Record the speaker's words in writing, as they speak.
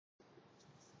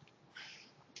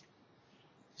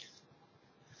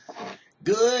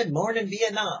Good morning,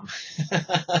 Vietnam.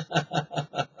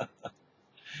 I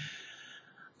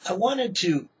wanted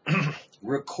to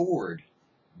record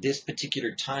this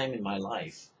particular time in my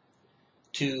life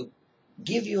to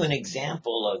give you an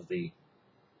example of the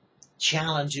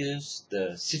challenges,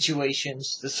 the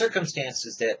situations, the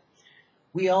circumstances that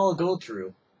we all go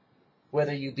through,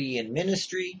 whether you be in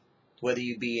ministry, whether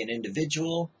you be an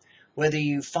individual, whether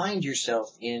you find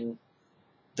yourself in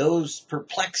those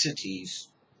perplexities,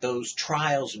 those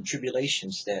trials and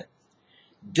tribulations that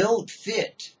don't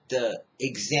fit the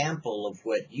example of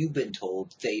what you've been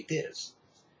told faith is.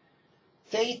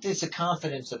 Faith is the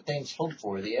confidence of things hoped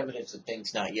for, the evidence of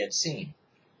things not yet seen.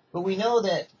 But we know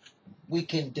that we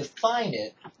can define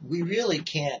it. We really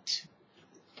can't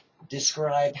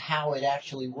describe how it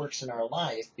actually works in our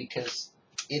life because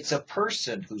it's a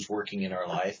person who's working in our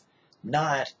life,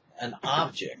 not an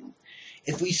object.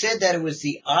 If we said that it was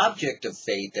the object of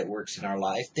faith that works in our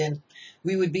life, then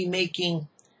we would be making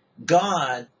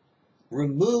God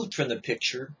removed from the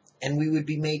picture, and we would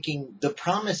be making the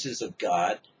promises of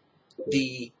God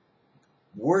the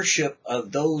worship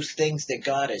of those things that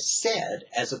God has said,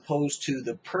 as opposed to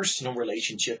the personal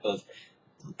relationship of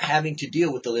having to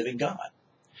deal with the living God.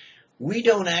 We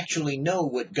don't actually know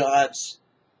what God's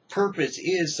purpose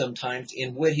is sometimes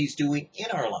in what he's doing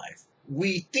in our life.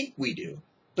 We think we do.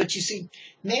 But you see,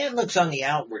 man looks on the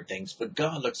outward things, but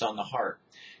God looks on the heart.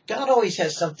 God always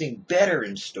has something better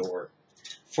in store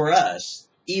for us,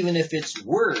 even if it's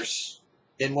worse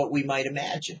than what we might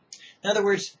imagine. In other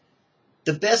words,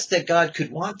 the best that God could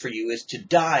want for you is to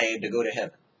die and to go to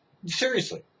heaven.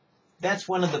 Seriously. That's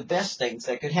one of the best things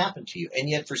that could happen to you. And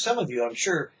yet for some of you, I'm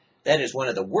sure that is one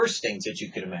of the worst things that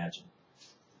you could imagine.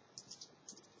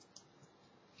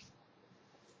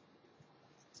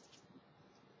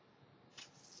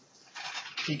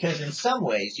 Because in some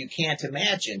ways, you can't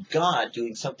imagine God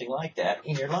doing something like that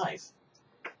in your life.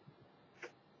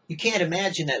 You can't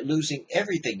imagine that losing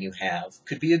everything you have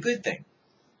could be a good thing.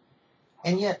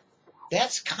 And yet,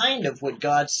 that's kind of what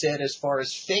God said as far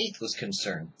as faith was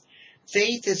concerned.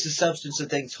 Faith is the substance of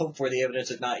things hoped for, the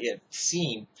evidence of not yet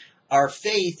seen. Our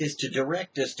faith is to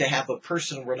direct us to have a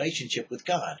personal relationship with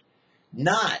God,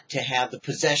 not to have the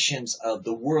possessions of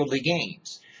the worldly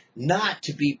gains, not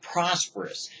to be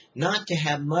prosperous, not to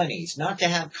have monies, not to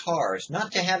have cars,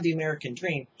 not to have the American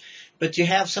dream, but to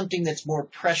have something that's more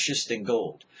precious than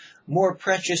gold, more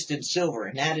precious than silver,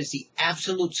 and that is the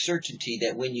absolute certainty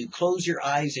that when you close your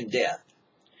eyes in death,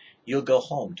 you'll go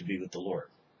home to be with the Lord.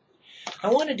 I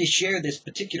wanted to share this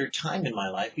particular time in my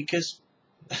life because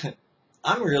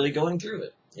I'm really going through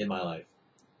it in my life.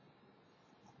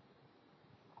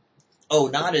 Oh,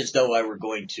 not as though I were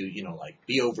going to,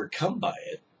 be overcome by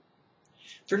it.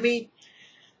 For me,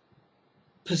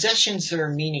 possessions are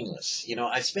meaningless.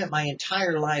 I spent my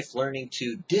entire life learning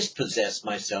to dispossess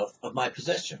myself of my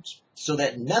possessions so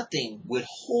that nothing would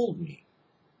hold me.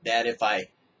 That if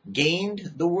I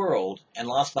gained the world and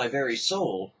lost my very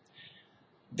soul,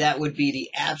 that would be the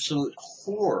absolute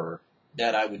horror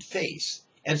that I would face.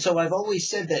 And so I've always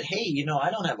said that, hey, I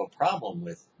don't have a problem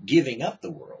with giving up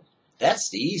the world. That's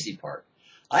the easy part.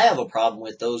 I have a problem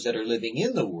with those that are living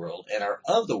in the world and are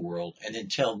of the world and then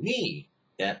tell me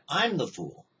that I'm the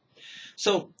fool.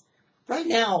 So right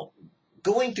now,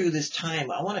 going through this time,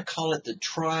 I want to call it the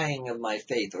trying of my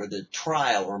faith, or the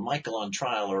trial, or Michael on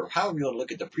trial, or however you want to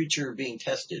look at the preacher being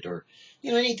tested, or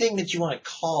anything that you want to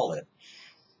call it.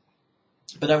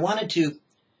 But I wanted to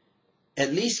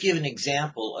at least give an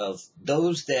example of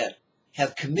those that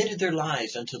have committed their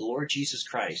lives unto the Lord Jesus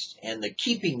Christ and the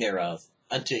keeping thereof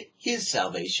unto his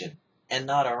salvation and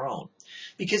not our own.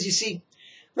 Because you see,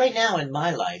 right now in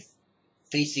my life,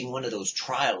 facing one of those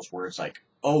trials where it's like,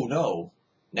 oh no,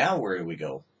 now where do we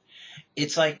go?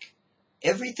 It's like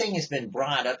everything has been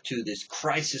brought up to this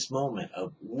crisis moment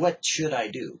of what should I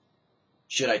do?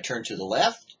 Should I turn to the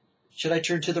left? Should I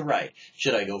turn to the right?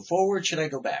 Should I go forward? Should I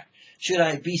go back? Should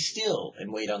I be still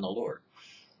and wait on the Lord?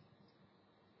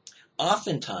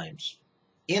 Oftentimes,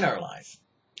 in our life,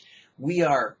 we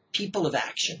are people of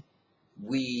action.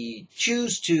 We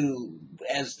choose to,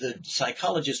 as the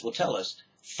psychologists will tell us,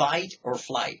 fight or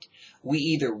flight. We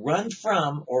either run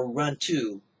from or run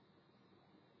to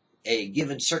a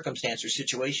given circumstance or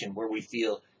situation where we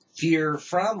feel fear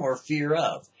from or fear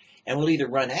of. And we'll either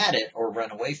run at it or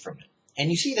run away from it. And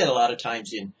you see that a lot of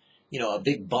times in, a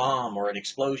big bomb or an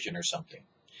explosion or something.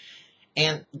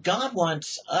 And God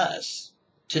wants us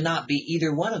to not be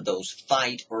either one of those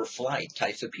fight or flight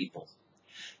types of people.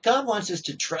 God wants us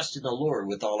to trust in the Lord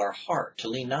with all our heart, to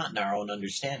lean not in our own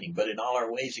understanding, but in all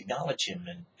our ways acknowledge him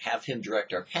and have him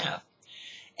direct our path.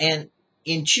 And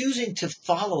in choosing to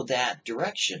follow that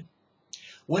direction,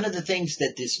 One of the things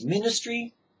that this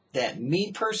ministry, that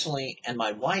me personally and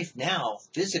my wife now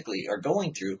physically are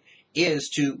going through, is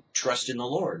to trust in the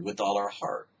Lord with all our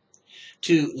heart,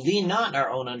 to lean not on our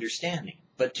own understanding,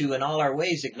 but to in all our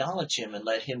ways acknowledge Him and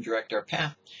let Him direct our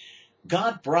path.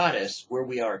 God brought us where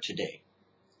we are today.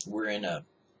 We're in a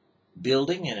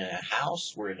building, in a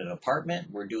house, we're in an apartment,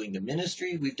 we're doing the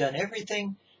ministry. We've done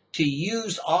everything to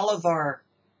use all of our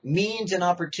means and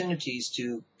opportunities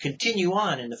to continue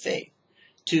on in the faith,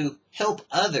 to help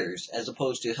others as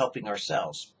opposed to helping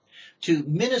ourselves, to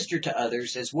minister to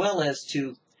others as well as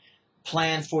to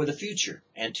plan for the future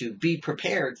and to be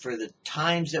prepared for the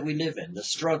times that we live in, the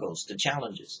struggles, the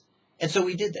challenges. And so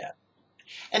we did that.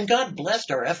 And God blessed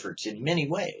our efforts in many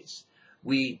ways.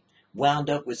 We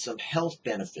wound up with some health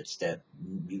benefits that,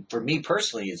 for me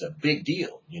personally, is a big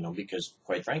deal, because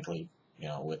quite frankly,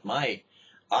 with my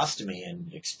ostomy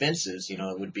and expenses, it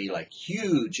would be like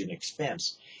huge in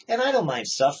expense. And I don't mind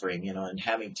suffering, and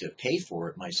having to pay for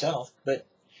it myself, but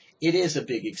it is a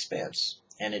big expense,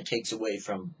 and it takes away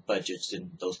from budgets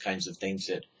and those kinds of things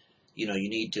that, you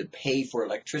need to pay for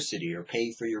electricity or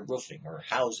pay for your roofing or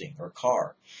housing or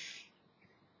car.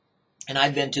 And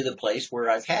I've been to the place where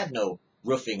I've had no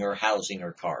roofing or housing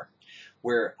or car,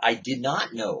 where I did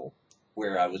not know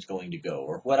where I was going to go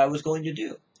or what I was going to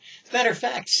do. As a matter of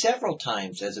fact, several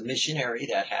times as a missionary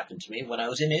that happened to me when I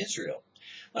was in Israel.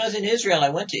 When I was in Israel, I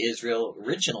went to Israel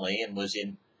originally and was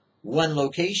in one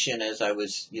location as I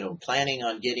was, planning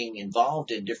on getting involved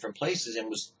in different places and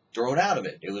was thrown out of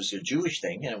it. It was a Jewish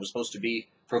thing and it was supposed to be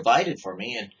provided for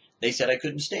me, and they said I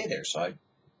couldn't stay there, so I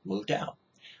moved out.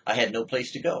 I had no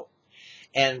place to go.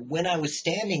 And when I was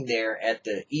standing there at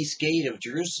the east gate of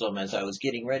Jerusalem as I was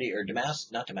getting ready, or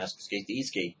not Damascus Gate, the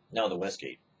east gate, no, the west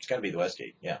gate. It's got to be the west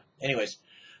gate, yeah. Anyways,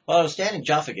 while I was standing,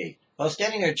 Jaffa Gate. While I was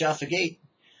standing there at Jaffa Gate,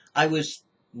 I was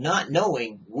not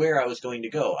knowing where I was going to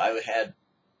go. I had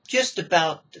just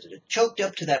about choked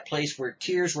up to that place where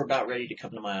tears were about ready to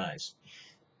come to my eyes.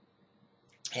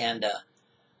 And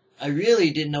I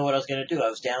really didn't know what I was going to do. I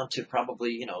was down to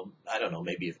probably, I don't know,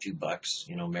 maybe a few bucks,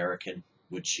 American,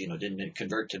 which, didn't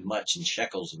convert to much in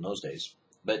shekels in those days.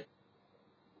 But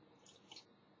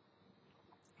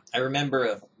I remember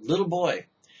a little boy.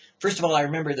 First of all, I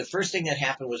remember the first thing that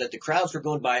happened was that the crowds were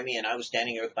going by me, and I was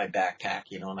standing there with my backpack,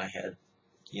 and I had,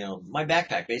 my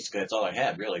backpack, basically, that's all I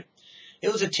had, really.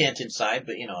 It was a tent inside,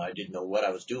 but, I didn't know what I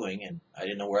was doing, and I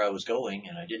didn't know where I was going,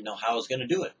 and I didn't know how I was going to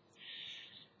do it.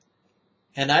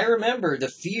 And I remember the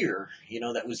fear,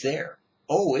 that was there.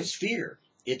 Oh, it's fear.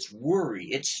 It's worry,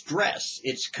 it's stress,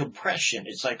 it's compression.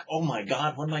 It's like, oh my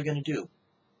God, what am I going to do?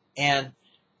 And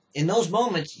in those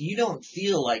moments, you don't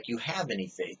feel like you have any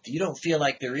faith. You don't feel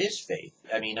like there is faith.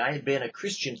 I mean, I had been a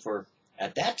Christian for,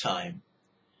 at that time,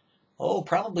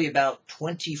 probably about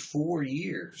 24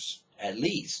 years at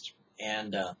least.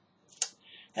 And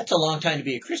that's a long time to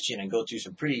be a Christian and go through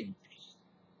some pretty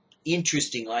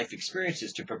interesting life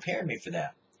experiences to prepare me for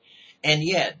that. And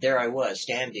yet, there I was,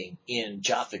 standing in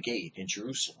Jaffa Gate in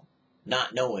Jerusalem,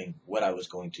 not knowing what I was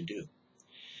going to do.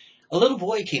 A little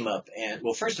boy came up, and,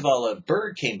 well, first of all, a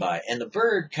bird came by, and the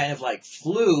bird kind of like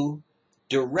flew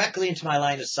directly into my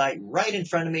line of sight, right in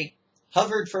front of me,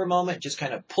 hovered for a moment, just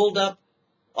kind of pulled up,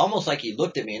 almost like he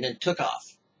looked at me, and then took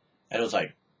off. And it was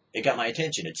like, it got my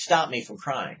attention. It stopped me from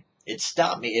crying. It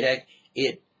stopped me.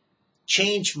 It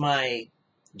changed my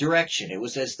direction. It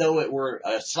was as though it were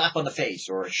a slap on the face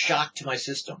or a shock to my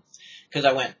system. Because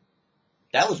I went,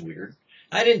 that was weird.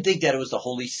 I didn't think that it was the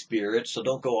Holy Spirit, so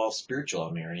don't go all spiritual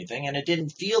on me or anything. And it didn't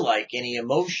feel like any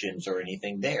emotions or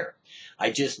anything there.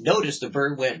 I just noticed the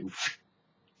bird went,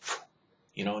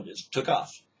 just took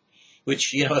off.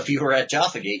 Which, if you were at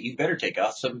Jaffa Gate, you better take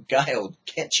off. Some guy will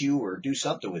catch you or do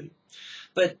something with you.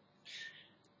 But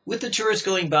with the tourists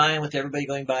going by and with everybody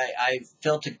going by, I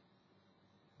felt a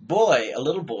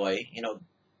little boy,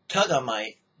 tug on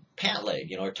my pant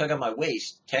leg, or tug on my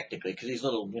waist, technically, because he's a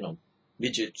little,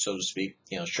 midget, so to speak,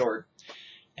 short,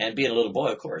 and being a little boy,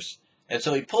 of course. And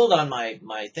so he pulled on my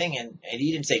thing, and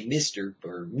he didn't say Mister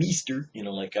or Meester,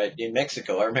 like in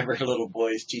Mexico. I remember little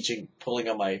boys pulling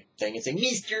on my thing and saying,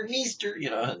 Meester,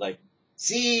 like,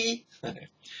 see?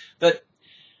 But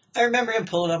I remember him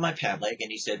pulling on my pant leg,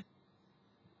 and he said,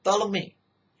 follow me,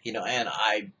 and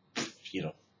I,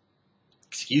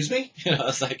 excuse me? I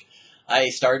was like, I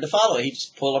started to follow. He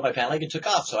just pulled on my pant leg and took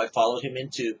off. So I followed him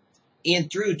in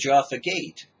through Jaffa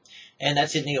Gate. And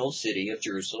that's in the old city of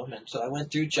Jerusalem. And so I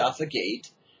went through Jaffa Gate,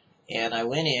 and I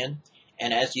went in.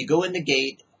 And as you go in the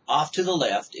gate, off to the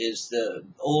left is the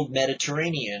old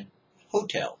Mediterranean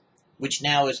Hotel, which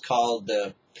now is called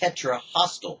the Petra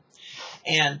Hostel.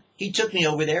 And he took me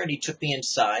over there, and he took me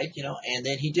inside, and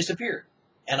then he disappeared.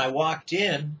 And I walked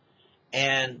in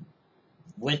and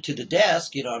went to the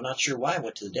desk. I'm not sure why I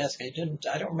went to the desk. I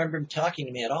don't remember him talking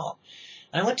to me at all.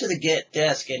 And I went to the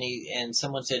desk, and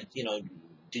someone said,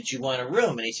 did you want a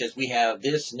room? And he says, we have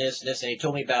this and this and this. And he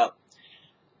told me about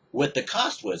what the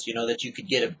cost was, that you could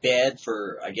get a bed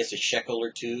for, I guess, a shekel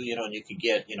or two, and you could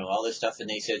get, all this stuff. And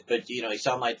they said, but, he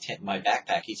saw my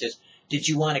backpack. He says, did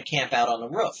you want to camp out on the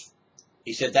roof?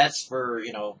 He said, that's for,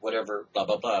 whatever, blah,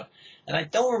 blah, blah. And I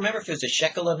don't remember if it was a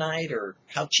shekel a night or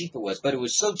how cheap it was, but it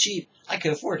was so cheap, I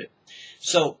could afford it.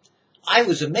 So I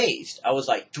was amazed. I was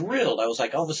like thrilled. I was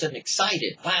like all of a sudden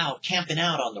excited. Wow, camping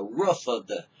out on the roof of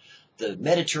the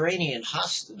Mediterranean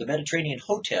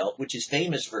Hotel, which is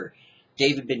famous for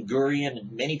David Ben Gurion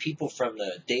and many people from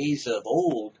the days of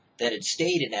old that had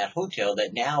stayed in that hotel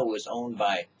that now was owned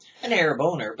by an Arab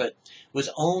owner, but was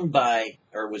owned by,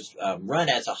 or was run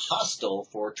as a hostel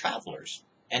for travelers.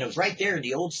 And it was right there in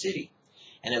the old city.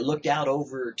 And it looked out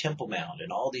over Temple Mount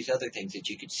and all these other things that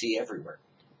you could see everywhere.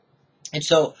 And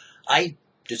so I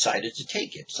decided to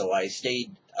take it. So I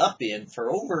stayed up in,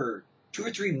 for over 2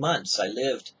 or 3 months, I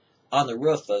lived on the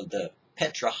roof of the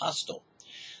Petra hostel.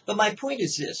 But my point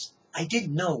is this. I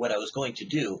didn't know what I was going to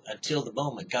do until the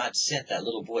moment God sent that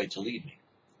little boy to lead me.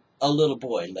 A little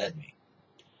boy led me.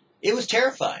 It was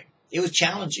terrifying. It was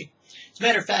challenging. As a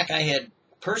matter of fact, I had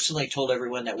personally told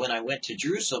everyone that when I went to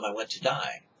Jerusalem, I went to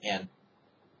die. And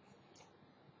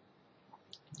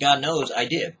God knows I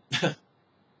did,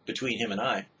 between him and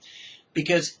I.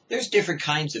 Because there's different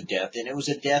kinds of death, and it was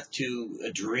a death to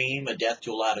a dream, a death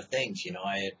to a lot of things.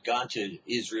 I had gone to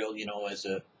Israel, as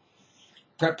a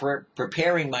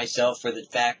preparing myself for the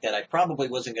fact that I probably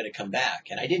wasn't going to come back.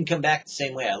 And I didn't come back the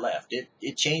same way I left.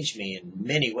 It changed me in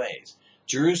many ways.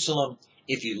 Jerusalem,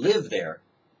 if you live there,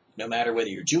 no matter whether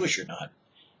you're Jewish or not,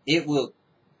 it will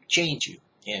change you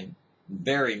in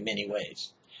very many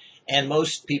ways. And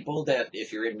most people that,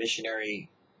 if you're in missionary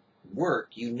work,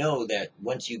 you know that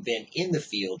once you've been in the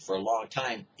field for a long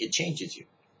time, it changes you.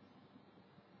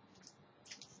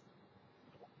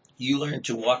 You learn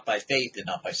to walk by faith and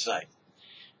not by sight.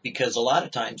 Because a lot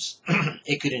of times,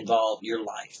 it could involve your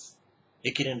life.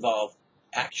 It could involve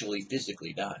actually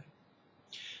physically dying.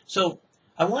 So,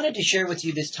 I wanted to share with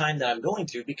you this time that I'm going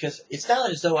through because it's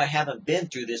not as though I haven't been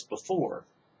through this before,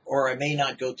 or I may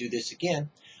not go through this again.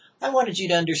 I wanted you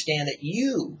to understand that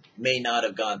you may not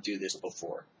have gone through this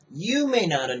before. You may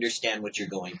not understand what you're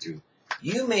going through.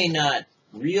 You may not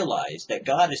realize that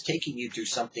God is taking you through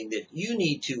something that you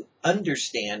need to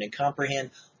understand and comprehend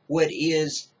what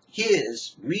is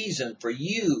his reason for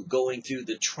you going through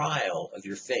the trial of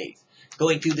your faith,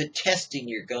 going through the testing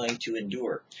you're going to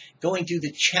endure, going through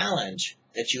the challenge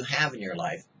that you have in your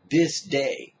life this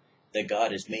day that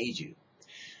God has made you.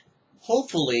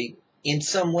 Hopefully, in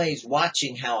some ways,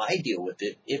 watching how I deal with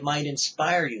it, it might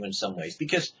inspire you in some ways.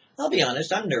 Because, I'll be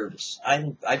honest, I'm nervous.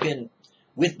 I've been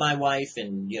with my wife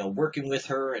and, working with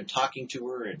her and talking to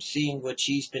her and seeing what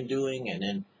she's been doing and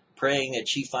then praying that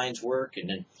she finds work and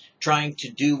then trying to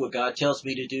do what God tells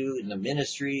me to do in the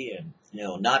ministry and,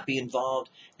 not be involved.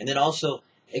 And then also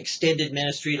extended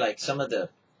ministry, like some of the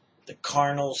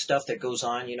carnal stuff that goes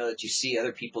on, that you see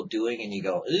other people doing and you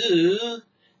go, ugh.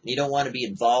 You don't want to be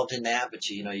involved in that, but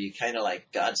you kind of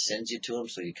like God sends you to them,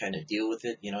 so you kind of deal with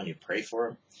it, and you pray for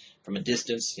them from a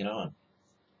distance,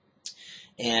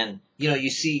 And you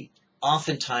see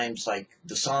oftentimes like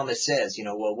the psalmist says,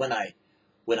 well, when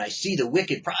I see the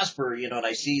wicked prosper, and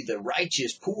I see the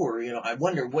righteous poor, I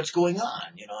wonder what's going on,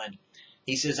 and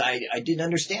he says, I didn't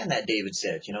understand that, David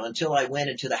said, until I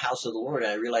went into the house of the Lord,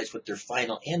 I realized what their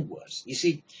final end was. You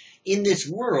see, in this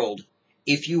world,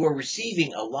 if you are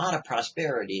receiving a lot of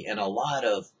prosperity and a lot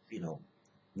of,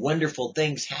 wonderful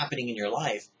things happening in your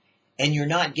life, and you're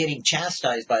not getting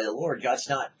chastised by the Lord, God's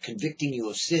not convicting you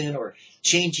of sin or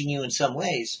changing you in some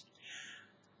ways,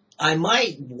 I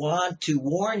might want to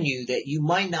warn you that you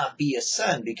might not be a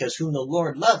son, because whom the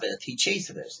Lord loveth, he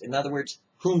chasteneth. In other words,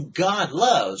 whom God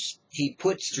loves, he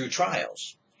puts through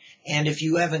trials. And if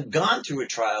you haven't gone through a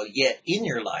trial yet in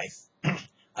your life,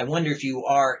 I wonder if you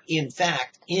are, in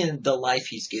fact, in the life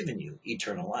he's given you,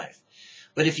 eternal life.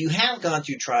 But if you have gone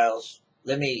through trials,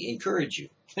 let me encourage you.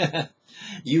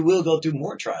 You will go through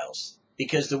more trials,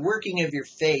 because the working of your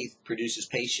faith produces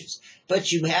patience.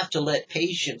 But you have to let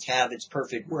patience have its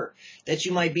perfect work, that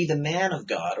you might be the man of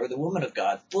God or the woman of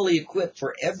God, fully equipped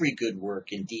for every good work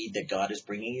indeed that God is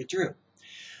bringing you through.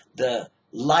 The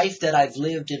life that I've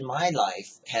lived in my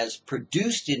life has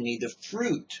produced in me the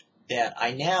fruit that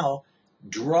I now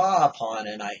draw upon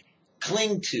and I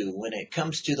cling to when it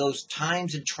comes to those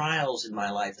times and trials in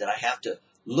my life that I have to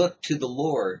look to the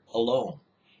Lord alone.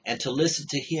 and to listen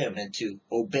to him and to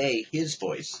obey his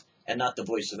voice and not the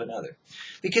voice of another.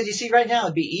 Because you see, right now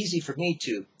it'd be easy for me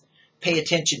to pay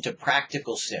attention to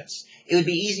practical sense. It would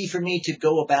be easy for me to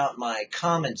go about my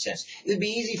common sense. It would be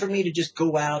easy for me to just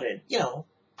go out and,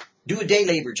 do a day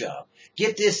labor job,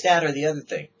 get this, that, or the other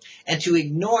thing, and to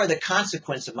ignore the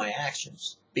consequence of my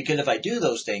actions. Because if I do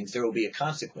those things, there will be a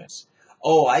consequence.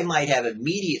 Oh, I might have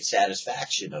immediate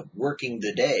satisfaction of working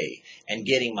the day and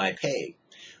getting my pay.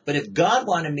 But if God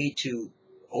wanted me to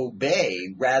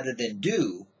obey rather than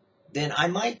do, then I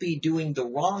might be doing the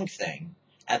wrong thing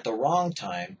at the wrong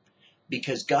time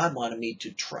because God wanted me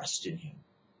to trust in him.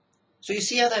 So you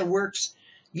see how that works?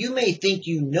 You may think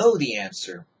you know the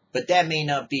answer, but that may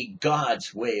not be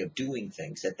God's way of doing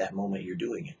things at that moment you're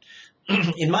doing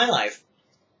it. In my life,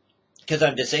 because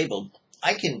I'm disabled,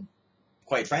 I can,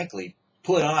 quite frankly,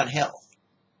 put on health.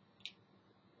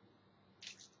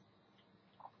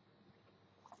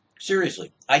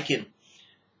 Seriously, I can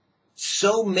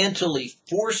so mentally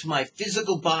force my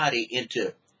physical body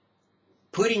into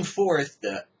putting forth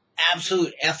the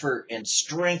absolute effort and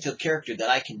strength of character that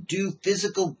I can do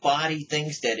physical body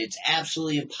things that it's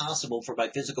absolutely impossible for my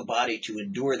physical body to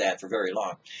endure that for very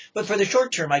long. But for the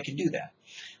short term, I can do that.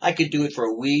 I could do it for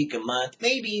a week, a month,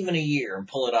 maybe even a year and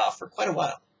pull it off for quite a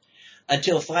while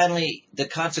until finally the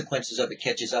consequences of it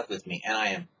catches up with me and I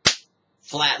am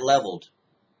flat leveled,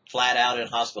 flat out in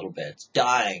hospital beds,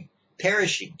 dying,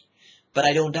 perishing, but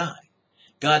I don't die.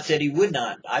 God said I would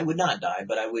not die,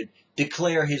 but I would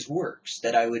declare his works,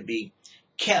 that I would be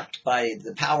kept by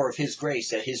the power of his grace,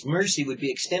 that his mercy would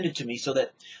be extended to me so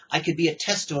that I could be a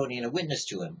testimony and a witness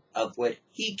to him of what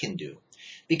he can do.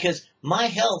 Because my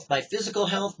health, my physical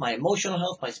health, my emotional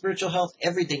health, my spiritual health,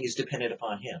 everything is dependent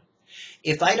upon him.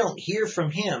 If I don't hear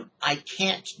from him, I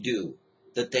can't do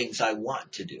the things I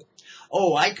want to do.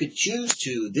 Oh, I could choose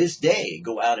to this day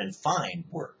go out and find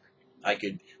work. I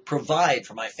could provide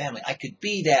for my family. I could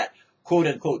be that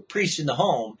quote-unquote priest in the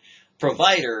home,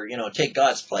 provider, take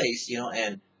God's place,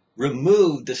 and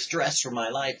remove the stress from my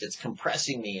life that's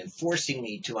compressing me and forcing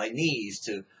me to my knees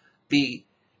to be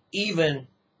even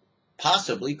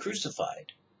possibly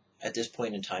crucified at this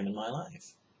point in time in my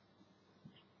life.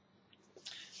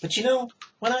 But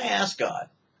when I ask God,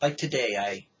 like today,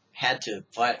 I had to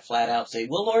flat out say,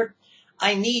 well, Lord,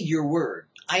 I need your word.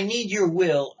 I need your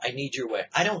will. I need your way.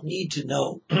 I don't need to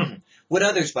know what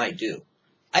others might do.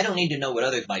 I don't need to know what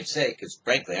others might say because,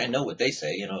 frankly, I know what they say.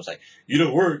 It's like, you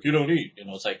don't work, you don't eat.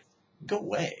 It's like, go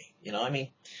away.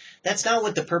 That's not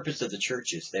what the purpose of the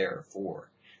church is there for.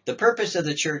 The purpose of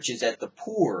the church is that the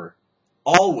poor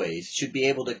always should be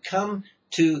able to come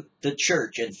to the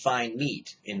church and find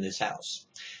meat in this house.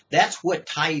 That's what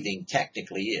tithing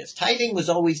technically is. Tithing was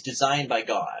always designed by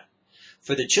God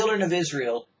for the children of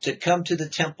Israel to come to the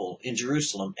temple in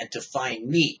Jerusalem and to find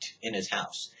meat in his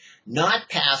house. Not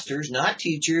pastors, not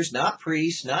teachers, not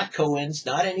priests, not Cohens,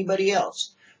 not anybody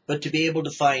else, but to be able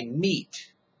to find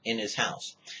meat in his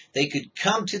house. They could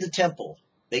come to the temple,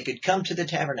 they could come to the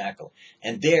tabernacle,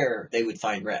 and there they would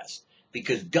find rest,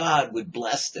 because God would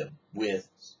bless them with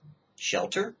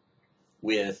shelter,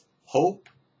 with hope,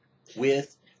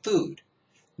 with food.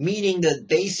 Meaning the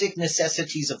basic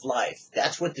necessities of life.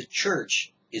 That's what the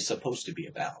church is supposed to be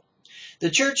about. The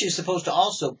church is supposed to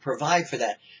also provide for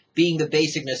that, being the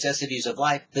basic necessities of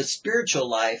life, the spiritual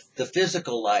life, the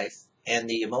physical life, and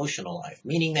the emotional life.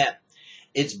 Meaning that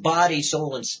its body,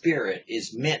 soul, and spirit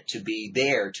is meant to be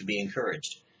there to be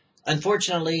encouraged.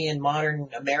 Unfortunately, in modern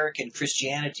American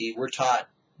Christianity, we're taught,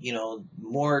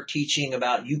 more teaching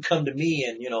about you come to me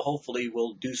and, hopefully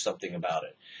we'll do something about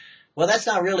it. Well, that's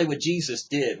not really what Jesus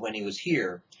did when he was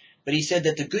here, but he said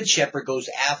that the good shepherd goes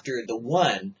after the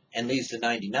one and leaves the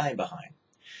 99 behind.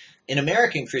 In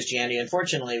American Christianity,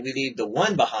 unfortunately, we leave the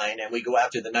one behind and we go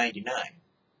after the 99.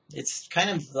 It's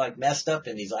kind of like messed up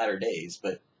in these latter days,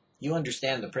 but you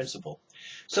understand the principle.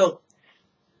 So,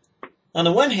 on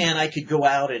the one hand, I could go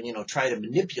out and, try to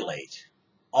manipulate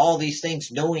all these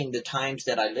things, knowing the times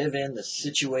that I live in, the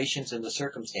situations and the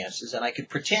circumstances, and I could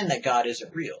pretend that God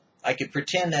isn't real. I could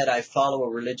pretend that I follow a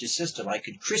religious system. I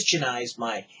could Christianize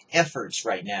my efforts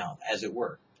right now, as it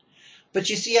were. But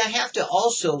you see, I have to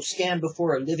also stand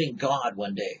before a living God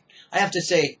one day. I have to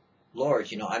say,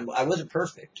 Lord, I wasn't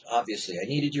perfect, obviously. I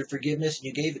needed your forgiveness and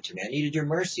you gave it to me. I needed your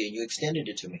mercy and you extended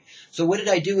it to me. So what did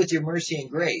I do with your mercy and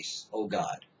grace, oh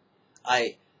God?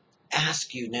 I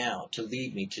ask you now to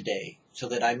lead me today so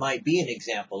that I might be an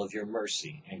example of your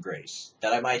mercy and grace,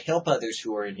 that I might help others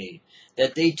who are in need,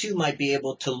 that they too might be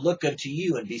able to look unto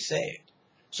you and be saved.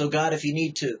 So God, if you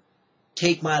need to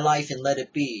take my life and let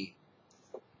it be,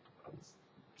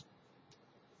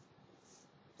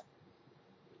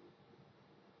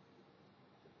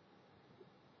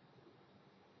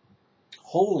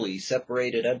 wholly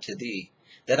separated unto thee,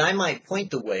 that I might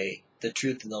point the way, the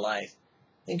truth, and the life.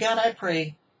 And God, I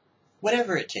pray,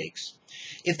 whatever it takes.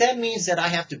 If that means that I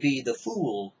have to be the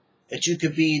fool, that you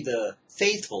could be the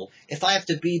faithful, if I have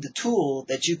to be the tool,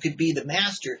 that you could be the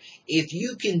master, if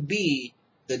you can be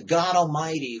the God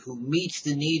Almighty who meets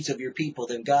the needs of your people,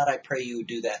 then God, I pray you would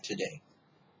do that today.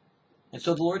 And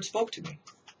so the Lord spoke to me.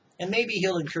 And maybe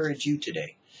he'll encourage you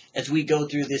today as we go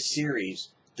through this series,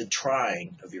 The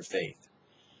Trying of Your Faith.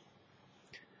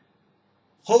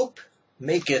 Hope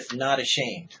maketh not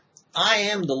ashamed. I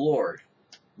am the Lord.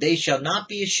 They shall not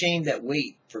be ashamed that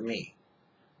wait for me.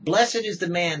 Blessed is the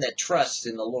man that trusts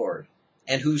in the Lord,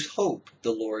 and whose hope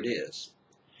the Lord is.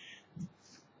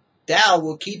 Thou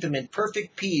wilt keep him in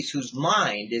perfect peace, whose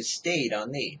mind is stayed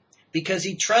on thee, because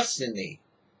he trusts in thee.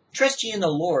 Trust ye in the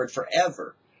Lord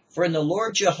forever, for in the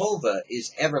Lord Jehovah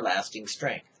is everlasting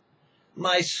strength.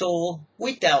 My soul,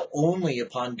 wait thou only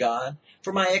upon God,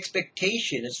 for my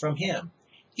expectation is from him.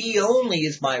 He only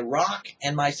is my rock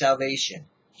and my salvation.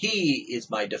 He is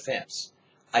my defense.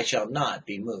 I shall not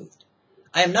be moved.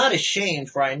 I am not ashamed,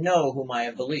 for I know whom I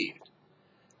have believed.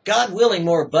 God willing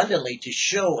more abundantly to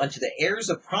show unto the heirs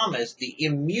of promise the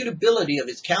immutability of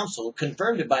his counsel,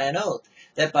 confirmed it by an oath,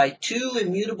 that by two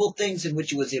immutable things in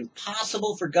which it was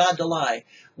impossible for God to lie,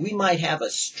 we might have a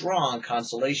strong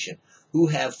consolation, who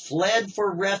have fled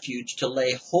for refuge to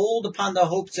lay hold upon the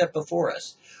hope set before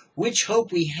us, which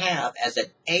hope we have as an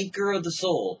anchor of the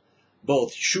soul,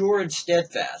 both sure and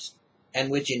steadfast, and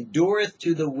which endureth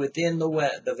to the within the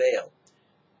veil,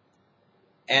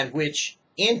 and which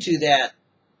into that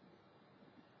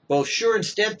both sure and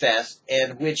steadfast,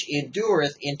 and which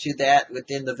endureth into that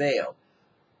within the veil,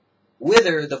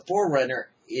 whither the forerunner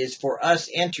is for us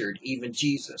entered, even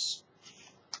Jesus.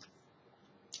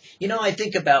 You know, I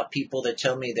think about people that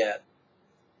tell me that,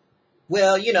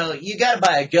 well, you know, you got to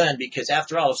buy a gun because,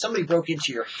 after all, if somebody broke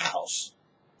into your house,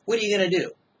 what are you going to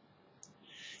do?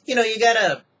 You know, you got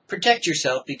to protect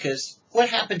yourself, because what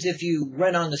happens if you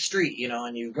run on the street, you know,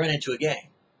 and you run into a gang?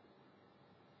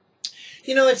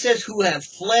 You know, it says, who have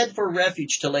fled for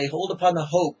refuge to lay hold upon the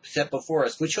hope set before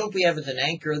us, which hope we have as an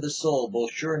anchor of the soul,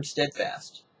 both sure and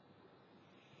steadfast.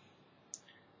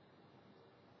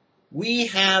 We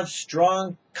have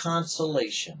strong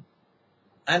consolation.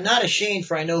 I'm not ashamed,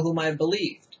 for I know whom I have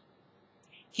believed.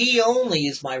 He only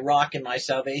is my rock and my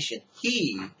salvation.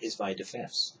 He is my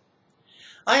defense.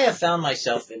 I have found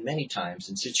myself in many times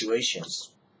in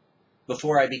situations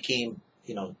before I became,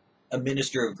 you know, a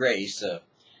minister of grace, a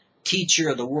teacher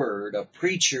of the word, a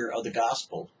preacher of the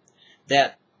gospel,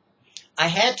 that I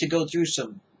had to go through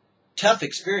some tough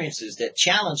experiences that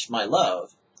challenged my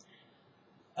love,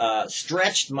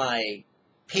 stretched my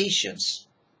patience,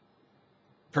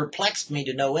 perplexed me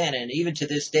to no end, and even to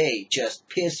this day just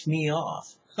pissed me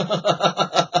off.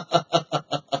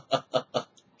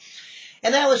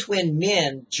 And that was when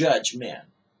men judge men,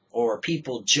 or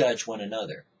people judge one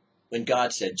another, when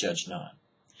God said, judge not.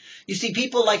 You see,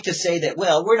 people like to say that,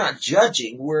 well, we're not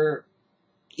judging, we're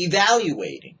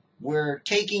evaluating. We're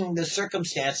taking the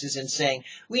circumstances and saying,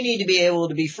 we need to be able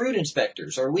to be fruit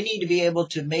inspectors, or we need to be able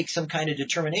to make some kind of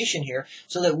determination here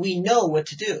so that we know what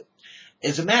to do.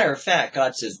 As a matter of fact,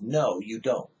 God says, no, you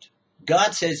don't.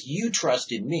 God says, you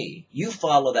trust in me. You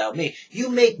follow thou me. You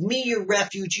make me your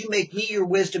refuge. You make me your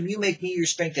wisdom. You make me your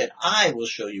strength, and I will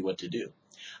show you what to do.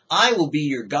 I will be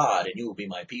your God, and you will be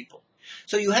my people.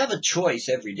 So you have a choice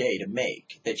every day to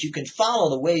make, that you can follow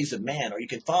the ways of man, or you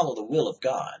can follow the will of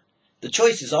God. The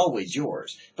choice is always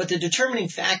yours. But the determining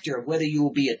factor of whether you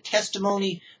will be a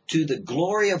testimony to the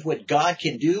glory of what God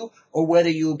can do, or whether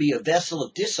you will be a vessel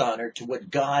of dishonor to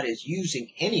what God is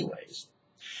using anyways.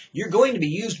 You're going to be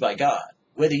used by God,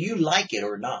 whether you like it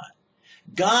or not.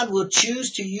 God will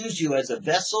choose to use you as a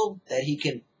vessel that he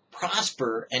can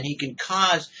prosper, and he can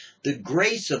cause the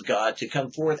grace of God to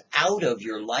come forth out of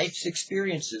your life's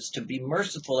experiences to be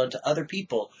merciful unto other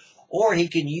people, or he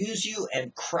can use you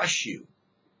and crush you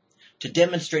to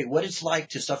demonstrate what it's like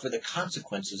to suffer the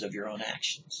consequences of your own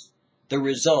actions, the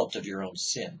result of your own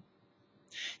sin.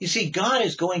 You see, God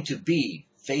is going to be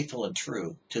faithful and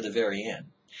true to the very end.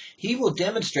 He will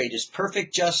demonstrate his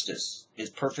perfect justice, his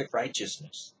perfect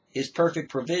righteousness, his perfect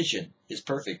provision, his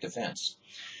perfect defense.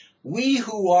 We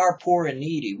who are poor and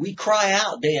needy, we cry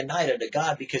out day and night unto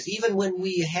God, because even when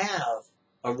we have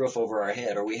a roof over our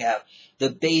head, or we have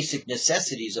the basic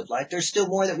necessities of life, there's still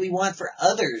more that we want for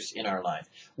others in our life.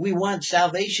 We want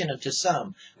salvation unto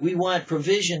some. We want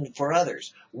provision for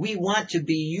others. We want to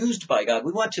be used by God.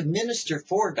 We want to minister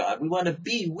for God. We want to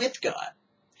be with God.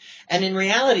 And in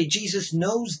reality, Jesus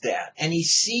knows that, and he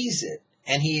sees it,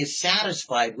 and he is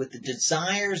satisfied with the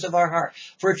desires of our heart.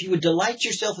 For if you would delight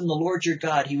yourself in the Lord your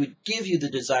God, he would give you the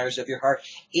desires of your heart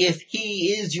if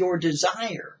he is your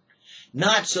desire,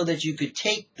 not so that you could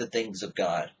take the things of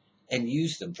God and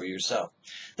use them for yourself.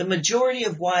 The majority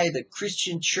of why the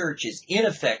Christian church is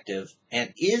ineffective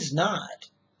and is not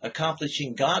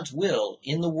accomplishing God's will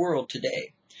in the world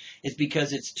today is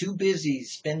because it's too busy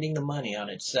spending the money on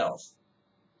itself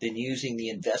than using the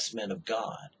investment of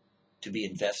God to be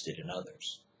invested in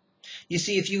others. You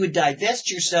see, if you would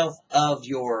divest yourself of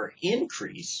your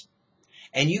increase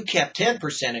and you kept 10%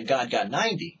 and God got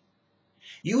 90,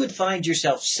 you would find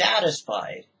yourself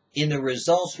satisfied in the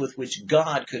results with which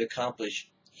God could accomplish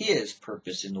his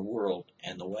purpose in the world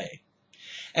and the way.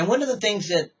 And one of the things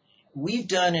that we've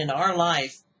done in our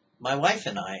life, my wife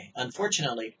and I,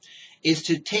 unfortunately, is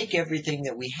to take everything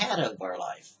that we had of our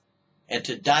life and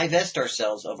to divest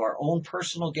ourselves of our own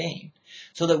personal gain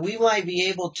so that we might be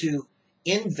able to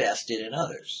invest it in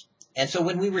others. And so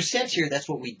when we were sent here, that's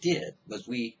what we did, was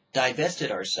we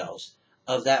divested ourselves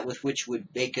of that with which would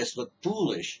make us look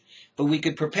foolish, but we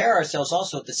could prepare ourselves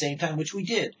also at the same time, which we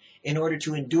did, in order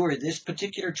to endure this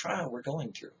particular trial we're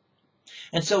going through.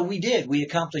 And so we did. We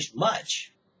accomplished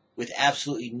much with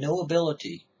absolutely no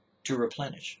ability to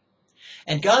replenish.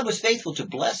 And God was faithful to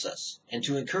bless us and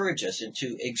to encourage us and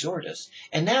to exhort us.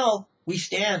 And now we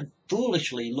stand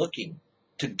foolishly looking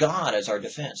to God as our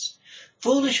defense,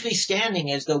 foolishly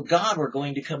standing as though God were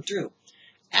going to come through,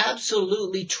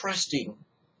 absolutely trusting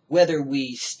whether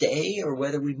we stay or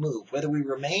whether we move, whether we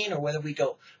remain or whether we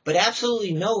go, but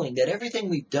absolutely knowing that everything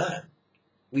we've done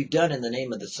in the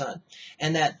name of the Son,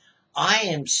 and that I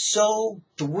am so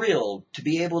thrilled to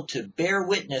be able to bear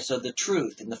witness of the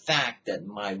truth in the fact that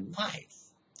my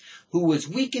wife, who was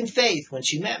weak in faith when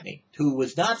she met me, who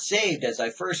was not saved as I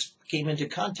first came into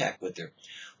contact with her,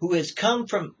 who has come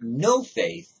from no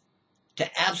faith to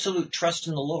absolute trust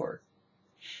in the Lord,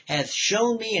 has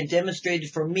shown me and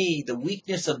demonstrated for me the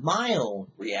weakness of my own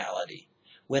reality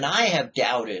when I have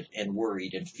doubted and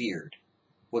worried and feared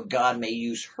what God may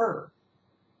use her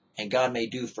and God may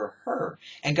do for her,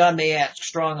 and God may act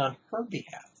strong on her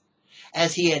behalf,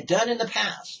 as he had done in the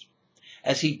past,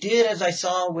 as he did as I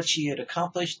saw what she had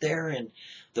accomplished there in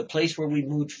the place where we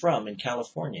moved from in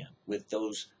California with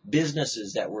those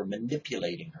businesses that were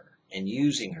manipulating her and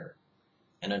using her,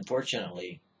 and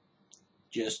unfortunately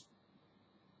just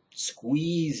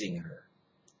squeezing her.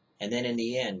 And then in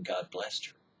the end, God blessed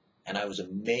her. And I was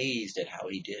amazed at how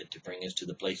he did to bring us to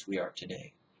the place we are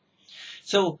today.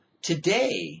 So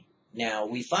today, now,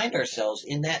 we find ourselves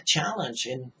in that challenge.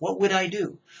 And what would I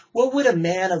do? What would a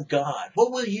man of God,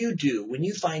 what will you do when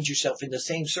you find yourself in the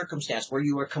same circumstance where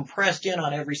you are compressed in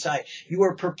on every side? You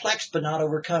are perplexed but not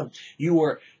overcome. You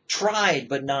are tried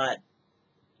but not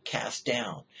cast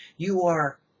down. You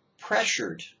are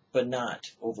pressured but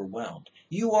not overwhelmed.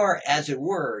 You are, as it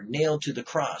were, nailed to the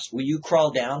cross. Will you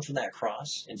crawl down from that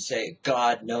cross and say,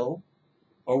 God, no?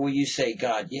 Or will you say,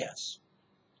 God, yes?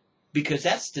 Because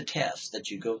that's the test that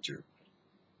you go through.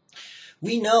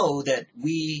 We know that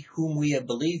we whom we have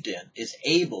believed in is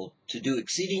able to do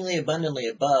exceedingly abundantly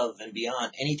above and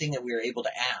beyond anything that we are able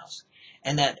to ask.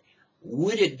 And that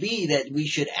would it be that we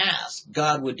should ask,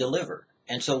 God would deliver.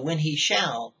 And so when he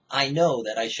shall, I know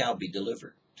that I shall be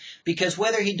delivered. Because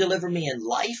whether he deliver me in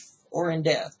life or in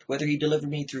death, whether he deliver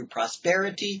me through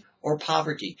prosperity or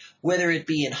poverty, whether it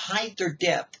be in height or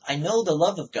depth, I know the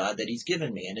love of God that he's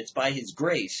given me, and it's by his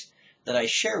grace that I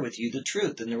share with you the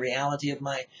truth and the reality of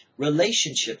my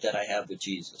relationship that I have with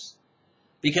Jesus.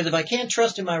 Because if I can't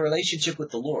trust in my relationship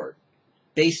with the Lord,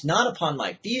 based not upon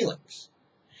my feelings,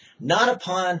 not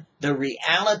upon the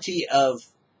reality of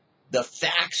the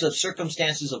facts of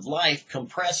circumstances of life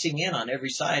compressing in on every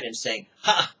side and saying,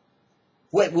 ha,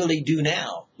 what will he do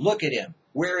now? Look at him.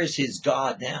 Where is his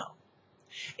God now?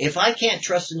 If I can't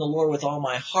trust in the Lord with all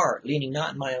my heart, leaning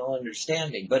not in my own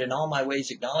understanding, but in all my ways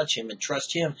acknowledge him and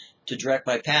trust him to direct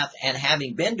my path, and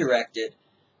having been directed,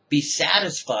 be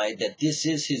satisfied that this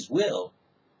is his will,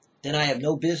 then I have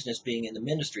no business being in the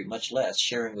ministry, much less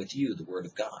sharing with you the word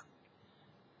of God.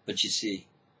 But you see,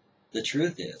 the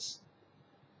truth is,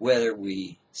 whether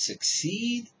we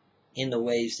succeed in the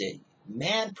ways that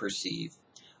man perceive,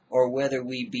 or whether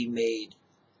we be made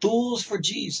fools for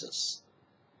Jesus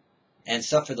and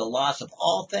suffer the loss of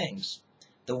all things,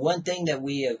 the one thing that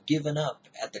we have given up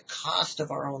at the cost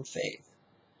of our own faith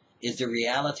is the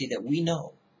reality that we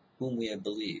know whom we have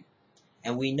believed,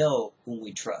 and we know whom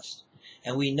we trust,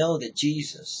 and we know that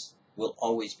Jesus will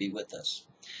always be with us.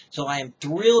 So I am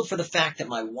thrilled for the fact that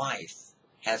my wife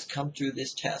has come through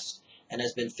this test and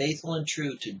has been faithful and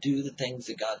true to do the things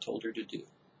that God told her to do.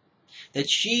 That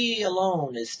she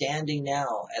alone is standing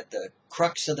now at the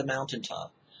crux of the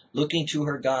mountaintop, looking to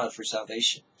her God for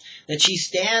salvation. That she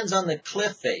stands on the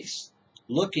cliff face,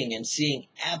 looking and seeing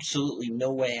absolutely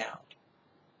no way out,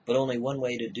 but only one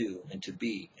way to do and to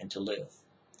be and to live.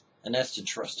 And that's to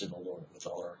trust in the Lord with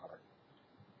all our heart.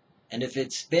 And if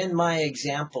it's been my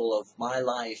example of my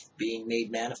life being made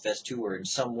manifest to her in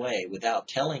some way without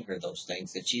telling her those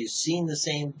things, that she has seen the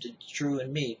same true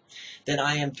in me, then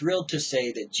I am thrilled to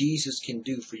say that Jesus can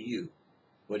do for you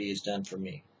what he has done for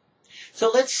me.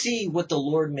 So let's see what the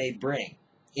Lord may bring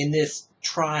in this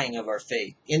trying of our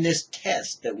faith, in this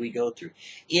test that we go through,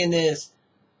 in this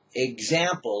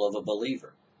example of a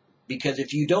believer. Because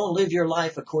if you don't live your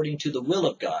life according to the will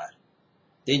of God,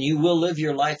 then you will live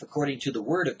your life according to the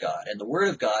Word of God. And the Word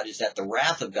of God is that the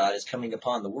wrath of God is coming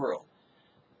upon the world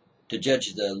to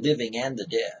judge the living and the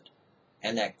dead.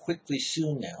 And that quickly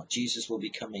soon now, Jesus will be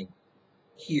coming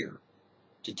here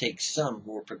to take some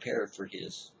who are prepared for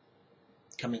his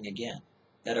coming again,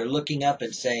 that are looking up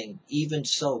and saying, even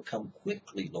so, come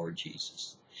quickly, Lord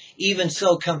Jesus. Even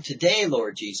so, come today,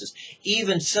 Lord Jesus.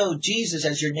 Even so, Jesus,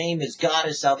 as your name is God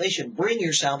is salvation, bring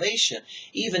your salvation.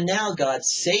 Even now, God,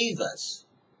 save us.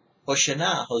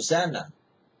 Hoshana, Hosanna.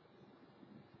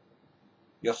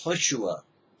 Yehoshua,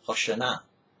 Hoshana.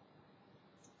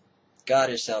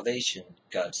 God is salvation,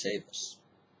 God save us.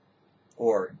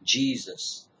 Or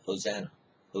Jesus, Hosanna.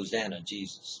 Hosanna,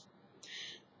 Jesus.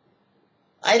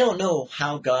 I don't know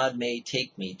how God may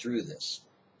take me through this.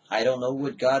 I don't know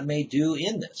what God may do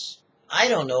in this. I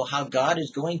don't know how God is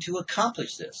going to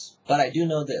accomplish this. But I do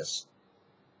know this.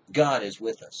 God is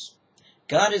with us.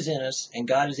 God is in us, and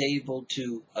God is able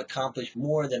to accomplish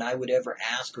more than I would ever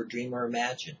ask or dream or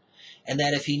imagine. And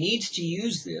that if he needs to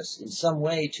use this in some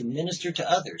way to minister to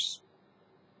others,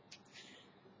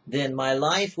 then my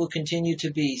life will continue to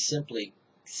be simply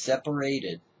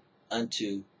separated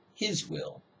unto his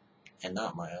will and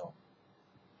not my own.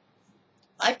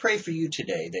 I pray for you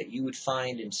today that you would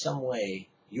find in some way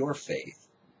your faith,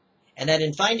 and that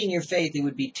in finding your faith it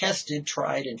would be tested,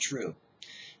 tried, and true.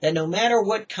 That no matter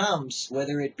what comes,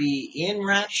 whether it be in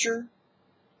rapture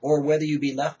or whether you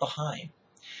be left behind,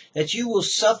 that you will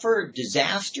suffer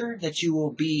disaster, that you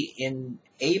will be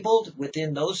enabled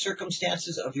within those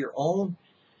circumstances of your own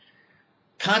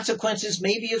consequences,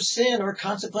 maybe of sin or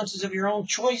consequences of your own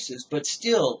choices, but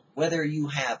still, whether you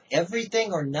have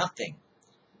everything or nothing,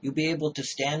 you'll be able to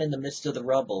stand in the midst of the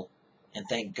rubble and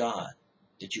thank God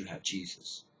that you have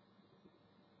Jesus.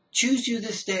 Choose you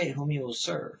this day whom you will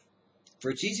serve. For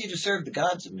it's easy to serve the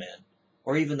gods of men,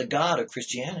 or even the God of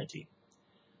Christianity.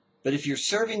 But if you're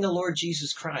serving the Lord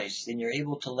Jesus Christ, then you're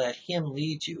able to let him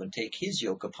lead you and take his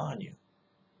yoke upon you.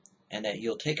 And that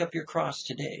you'll take up your cross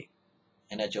today,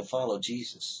 and that you'll follow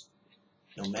Jesus,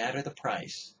 no matter the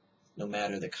price, no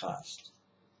matter the cost.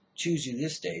 Choose you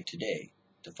this day, today,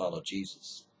 to follow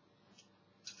Jesus.